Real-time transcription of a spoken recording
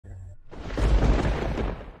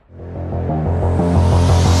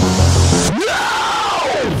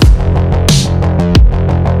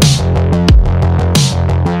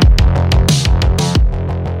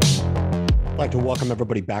Welcome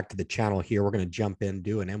everybody back to the channel here. We're going to jump in,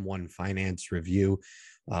 do an M1 Finance review.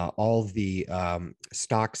 All the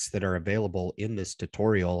stocks that are available in this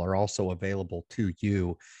tutorial are also available to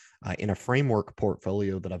you in a framework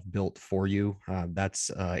portfolio that I've built for you. That's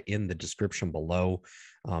in the description below.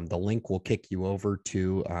 The link will kick you over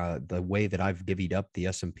to the way that I've divvied up the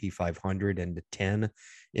S&P 500 into 10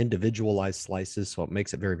 individualized slices, so it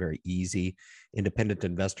makes it very, very easy. Independent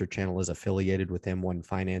Investor Channel is affiliated with M1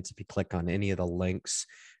 Finance. If you click on any of the links,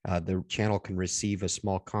 the channel can receive a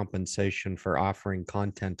small compensation for offering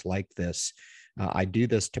content like this. I do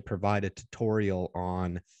this to provide a tutorial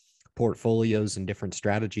on portfolios and different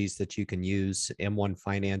strategies that you can use. M1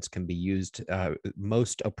 Finance can be used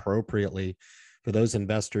most appropriately for those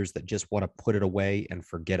investors that just want to put it away and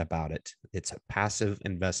forget about it. It's a passive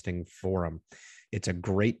investing forum. It's a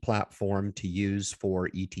great platform to use for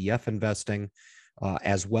ETF investing,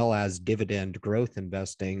 as well as dividend growth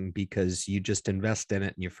investing, because you just invest in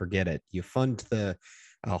it and you forget it. You fund the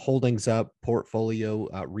holdings up, portfolio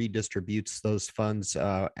redistributes those funds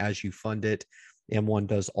as you fund it. M1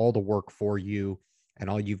 does all the work for you, and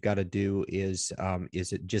all you've got to do is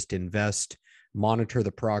it just invest, monitor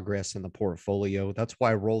the progress in the portfolio. That's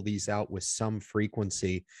why I roll these out with some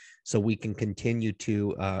frequency, so we can continue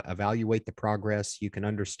to evaluate the progress. You can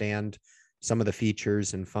understand some of the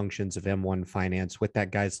features and functions of M1 Finance. With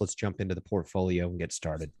that, guys, let's jump into the portfolio and get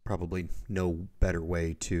started. Probably no better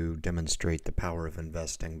way to demonstrate the power of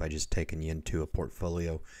investing by just taking you into a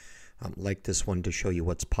portfolio like this one to show you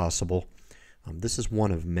what's possible. This is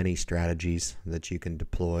one of many strategies that you can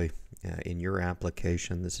deploy in your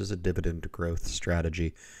application. This is a dividend growth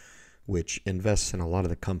strategy, which invests in a lot of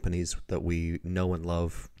the companies that we know and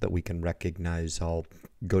love, that we can recognize. I'll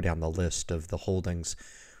go down the list of the holdings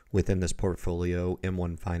within this portfolio.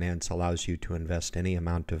 M1 Finance allows you to invest any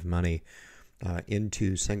amount of money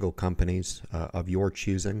into single companies of your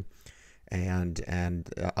choosing,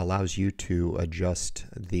 and allows you to adjust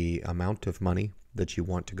the amount of money that you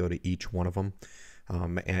want to go to each one of them,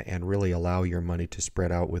 and really allow your money to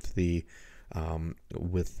spread out with the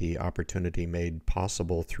opportunity made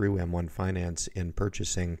possible through M1 Finance in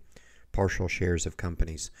purchasing partial shares of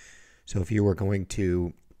companies. So if you were going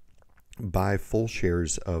to buy full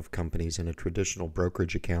shares of companies in a traditional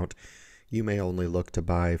brokerage account, you may only look to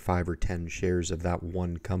buy 5 or 10 shares of that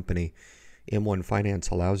one company. M1 Finance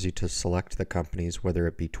allows you to select the companies, whether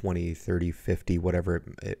it be 20, 30, 50, whatever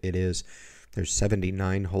it is. There's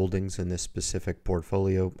 79 holdings in this specific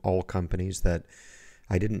portfolio, all companies that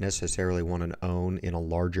I didn't necessarily want to own in a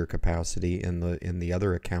larger capacity in the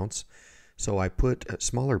other accounts. So I put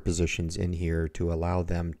smaller positions in here to allow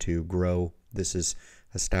them to grow. This is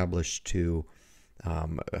established to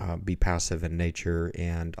be passive in nature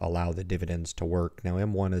and allow the dividends to work. Now,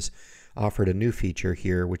 M1 has offered a new feature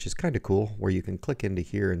here, which is kind of cool, where you can click into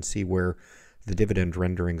here and see where the dividend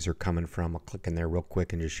renderings are coming from. I'll click in there real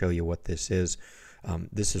quick and just show you what this is.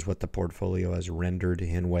 This is what the portfolio has rendered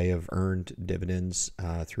in way of earned dividends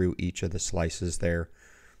through each of the slices there.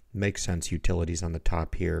 Makes sense. Utilities on the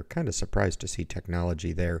top here. Kind of surprised to see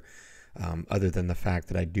technology there, other than the fact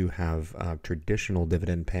that I do have traditional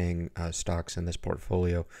dividend paying stocks in this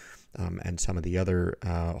portfolio, and some of the other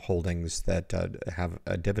holdings that have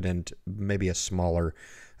a dividend, maybe a smaller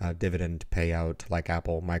dividend payout, like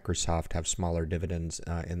Apple, Microsoft, have smaller dividends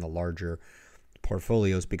in the larger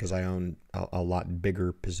portfolios, because I own a lot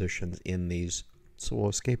bigger positions in these. So we'll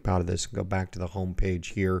escape out of this and go back to the home page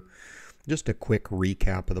here. Just a quick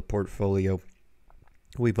recap of the portfolio.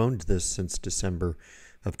 We've owned this since December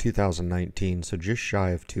of 2019, so just shy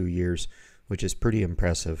of 2 years, which is pretty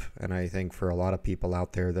impressive. And I think for a lot of people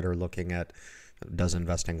out there that are looking at, does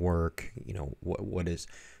investing work? You know, what is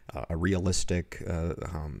a realistic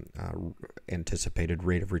anticipated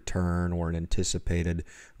rate of return, or an anticipated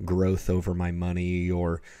growth over my money,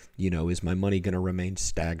 or, you know, is my money going to remain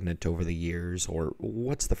stagnant over the years, or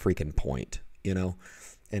what's the freaking point, you know?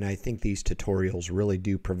 And I think these tutorials really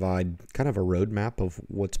do provide kind of a roadmap of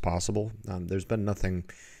what's possible. There's been nothing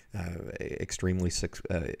extremely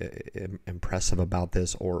impressive about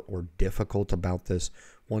this or difficult about this.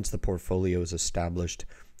 Once the portfolio is established,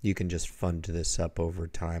 you can just fund this up over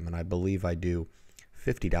time. And I believe I do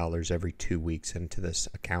 $50 every 2 weeks into this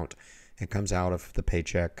account. It comes out of the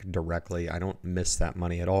paycheck directly. I don't miss that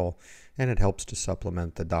money at all. And it helps to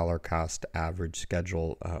supplement the dollar cost average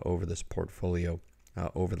schedule over this portfolio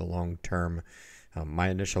over the long term. My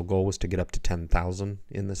initial goal was to get up to 10,000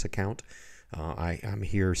 in this account. I'm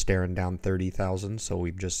here staring down 30,000, so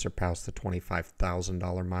we've just surpassed the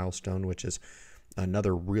 $25,000 milestone, which is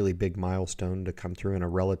another really big milestone to come through in a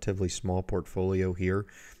relatively small portfolio here.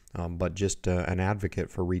 but just an advocate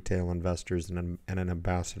for retail investors and an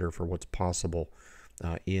ambassador for what's possible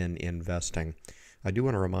in investing. I do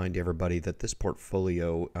want to remind everybody that this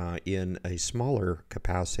portfolio in a smaller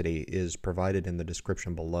capacity is provided in the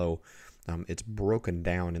description below. It's broken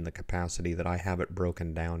down in the capacity that I have it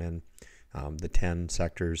broken down in. The 10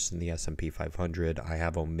 sectors in the S&P 500. I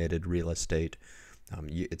have omitted real estate.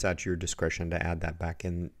 It's at your discretion to add that back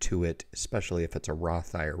into it, especially if it's a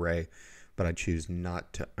Roth IRA. But I choose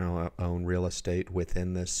not to own real estate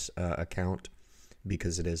within this account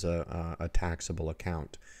because it is a taxable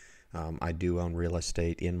account. I do own real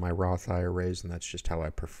estate in my Roth IRAs, and that's just how I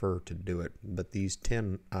prefer to do it. But these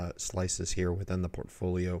 10 slices here within the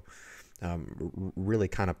portfolio really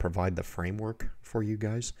kind of provide the framework for you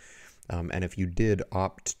guys. And if you did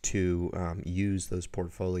opt to use those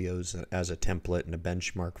portfolios as a template and a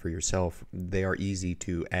benchmark for yourself, they are easy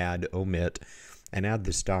to add, omit, and add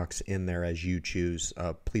the stocks in there as you choose.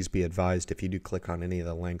 Please be advised, if you do click on any of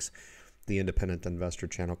the links, the Independent Investor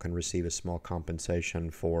channel can receive a small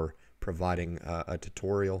compensation for providing a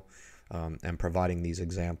tutorial and providing these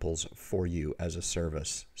examples for you as a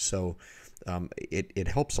service. So it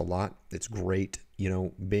helps a lot. It's great. You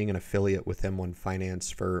know, being an affiliate with M1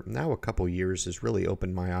 Finance for now a couple years has really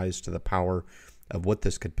opened my eyes to the power of what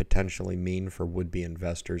this could potentially mean for would-be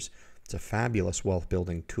investors. It's a fabulous wealth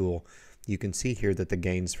building tool. You can see here that the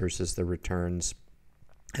gains versus the returns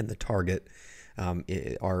and the target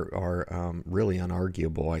are really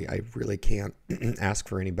unarguable. I really can't ask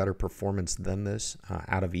for any better performance than this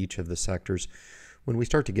out of each of the sectors. When we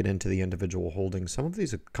start to get into the individual holdings, some of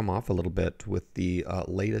these have come off a little bit with the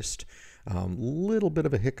latest little bit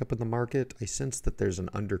of a hiccup in the market. I sense that there's an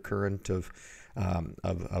undercurrent of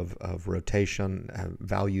rotation,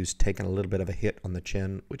 values taking a little bit of a hit on the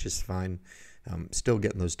chin, which is fine. Still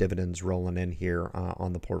getting those dividends rolling in here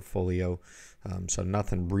on the portfolio, so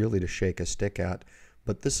nothing really to shake a stick at.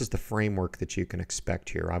 But this is the framework that you can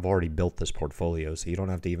expect here. I've already built this portfolio, so you don't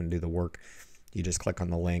have to even do the work. You just click on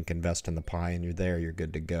the link, invest in the pie, and you're there. You're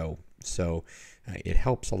good to go. So it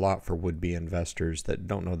helps a lot for would-be investors that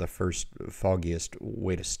don't know the first foggiest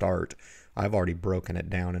way to start. I've already broken it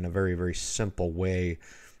down in a very, very simple way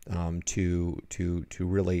to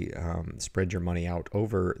really spread your money out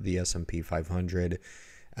over the S&P 500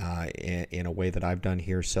 in a way that I've done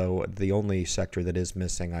here. So the only sector that is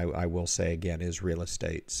missing, I will say again, is real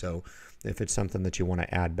estate. So if it's something that you want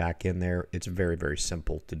to add back in there, it's very, very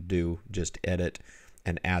simple to do. Just edit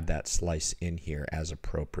and add that slice in here as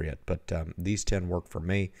appropriate. But these 10 work for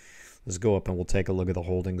me. Let's go up and we'll take a look at the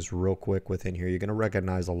holdings real quick within here. You're going to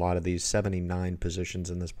recognize a lot of these 79 positions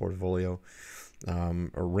in this portfolio.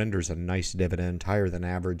 Renders a nice dividend, higher than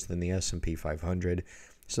average than the S&P 500.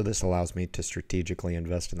 So this allows me to strategically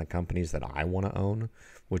invest in the companies that I want to own,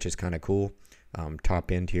 which is kind of cool.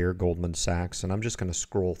 Top end here, Goldman Sachs, and I'm just going to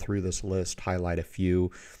scroll through this list, highlight a few.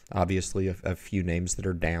 Obviously, a few names that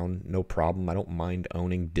are down, no problem. I don't mind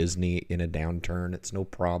owning Disney in a downturn. It's no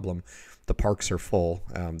problem. The parks are full.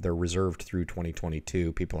 They're reserved through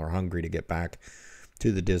 2022. People are hungry to get back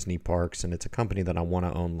to the Disney parks, and it's a company that I want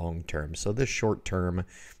to own long term. So this short term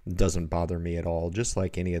doesn't bother me at all, just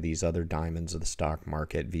like any of these other diamonds of the stock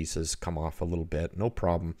market. Visa's come off a little bit, no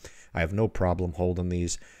problem. I have no problem holding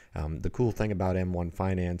these. The cool thing about M1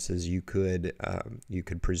 Finance is you could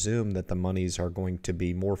presume that the monies are going to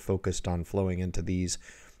be more focused on flowing into these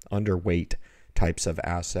underweight types of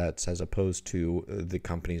assets as opposed to the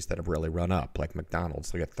companies that have really run up, like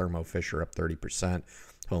McDonald's. Look at Thermo Fisher up 30%.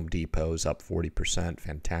 Home Depot's up 40%.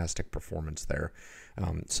 Fantastic performance there.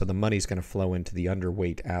 So the money's going to flow into the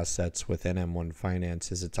underweight assets within M1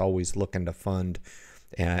 Finance, as it's always looking to fund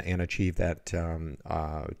and achieve that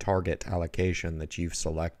target allocation that you've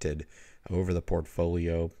selected over the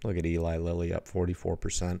portfolio. Look at Eli Lilly up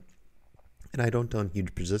 44%. And I don't own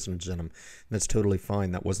huge positions in them. And that's totally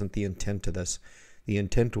fine. That wasn't the intent of this. The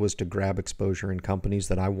intent was to grab exposure in companies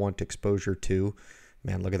that I want exposure to.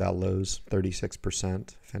 Man, look at that Lowe's,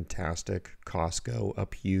 36%. Fantastic. Costco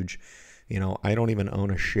up huge. You know, I don't even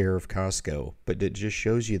own a share of Costco, but it just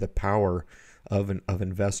shows you the power of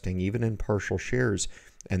investing, even in partial shares.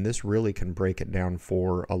 And this really can break it down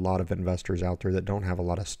for a lot of investors out there that don't have a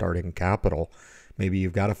lot of starting capital. Maybe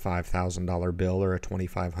you've got a $5,000 bill or a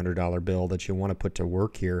 $2,500 bill that you want to put to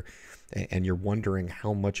work here, and you're wondering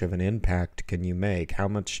how much of an impact can you make? How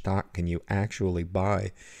much stock can you actually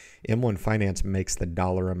buy? M1 Finance makes the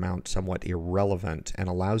dollar amount somewhat irrelevant and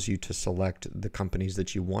allows you to select the companies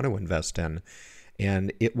that you want to invest in.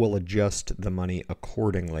 and it will adjust the money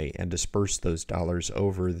accordingly and disperse those dollars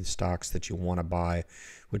over the stocks that you want to buy,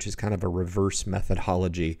 which is kind of a reverse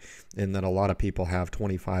methodology in that a lot of people have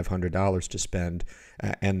 $2,500 to spend,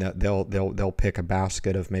 and that they'll pick a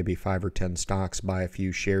basket of maybe 5 or 10 stocks, buy a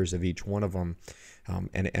few shares of each one of them,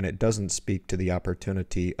 and it doesn't speak to the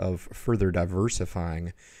opportunity of further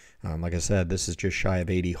diversifying. Like I said, this is just shy of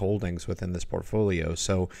 80 holdings within this portfolio.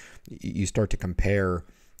 So you start to compare,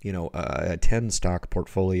 a 10 stock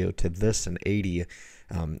portfolio to this and 80.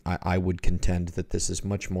 I would contend that this is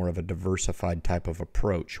much more of a diversified type of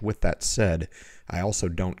approach. With that said, I also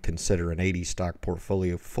don't consider an 80 stock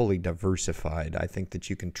portfolio fully diversified. I think that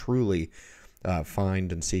you can truly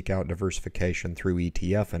find and seek out diversification through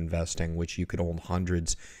ETF investing, which you could own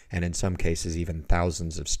hundreds and in some cases even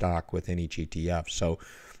thousands of stock within each ETF. So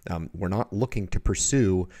we're not looking to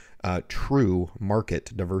pursue true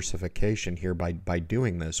market diversification here by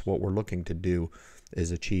doing this. What we're looking to do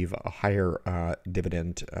is achieve a higher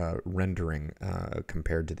dividend rendering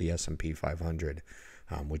compared to the S&P 500,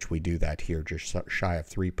 which we do that here just shy of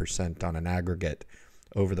 3% on an aggregate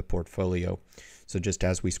over the portfolio. So just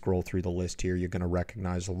as we scroll through the list here, you're going to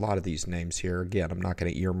recognize a lot of these names here. Again, I'm not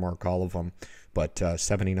going to earmark all of them, but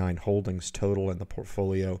 79 holdings total in the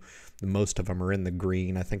portfolio. Most of them are in the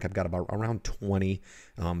green. I think I've got about around 20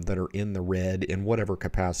 that are in the red in whatever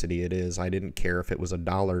capacity it is. I didn't care if it was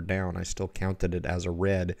 $1 down. I still counted it as a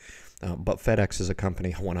red. But FedEx is a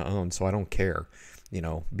company I want to own, so I don't care.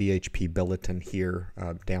 BHP Billiton here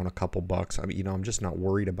down a couple bucks. I'm just not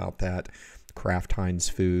worried about that. Kraft Heinz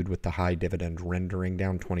Food with the high dividend rendering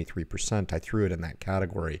down 23%. I threw it in that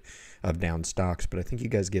category of down stocks, but I think you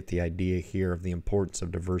guys get the idea here of the importance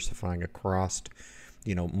of diversifying across,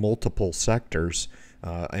 multiple sectors.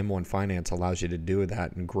 M1 Finance allows you to do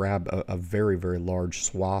that and grab a very, very large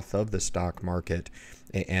swath of the stock market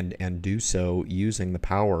and do so using the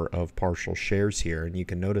power of partial shares here. And you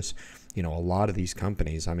can notice, a lot of these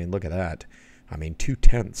companies, look at that.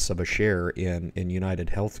 2/10 of a share in United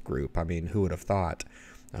Health Group. Who would have thought?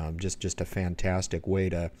 Just a fantastic way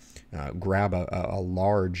to grab a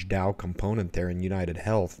large Dow component there in United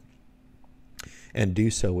Health and do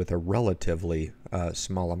so with a relatively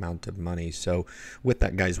small amount of money. So with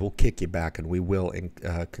that, guys, we'll kick you back and we will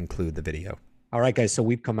conclude the video. All right, guys, so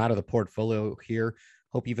we've come out of the portfolio here.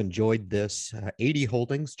 Hope you've enjoyed this. 80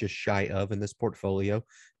 holdings, just shy of in this portfolio.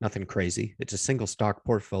 Nothing crazy. It's a single stock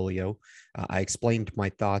portfolio. I explained my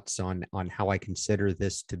thoughts on how I consider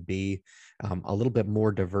this to be a little bit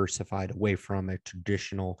more diversified away from a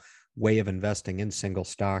traditional way of investing in single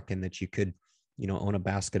stock, and that you could, own a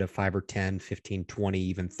basket of 5 or 10, 15, 20,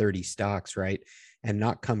 even 30 stocks, right? And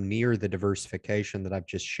not come near the diversification that I've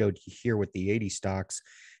just showed you here with the 80 stocks.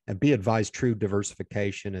 And be advised, true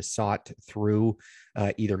diversification is sought through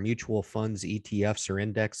either mutual funds, ETFs, or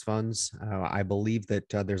index funds. I believe that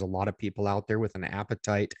there's a lot of people out there with an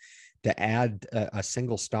appetite to add a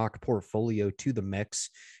single stock portfolio to the mix.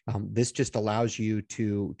 This just allows you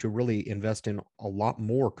to really invest in a lot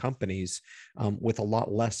more companies with a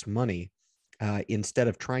lot less money. Instead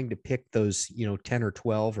of trying to pick those, 10 or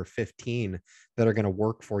 12 or 15 that are going to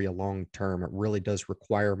work for you long term. It really does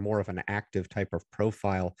require more of an active type of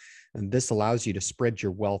profile. And this allows you to spread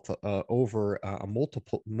your wealth over a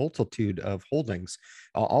multitude of holdings.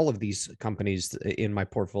 All of these companies in my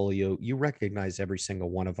portfolio, you recognize every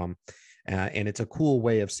single one of them. And it's a cool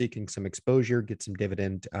way of seeking some exposure, get some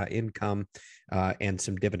dividend income, and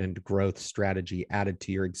some dividend growth strategy added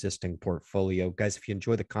to your existing portfolio. Guys, if you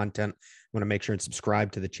enjoy the content, want to make sure and subscribe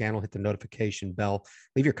to the channel, hit the notification bell,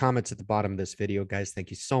 leave your comments at the bottom of this video. Guys, thank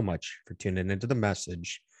you so much for tuning into the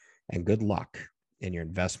message, and good luck in your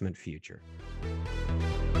investment future.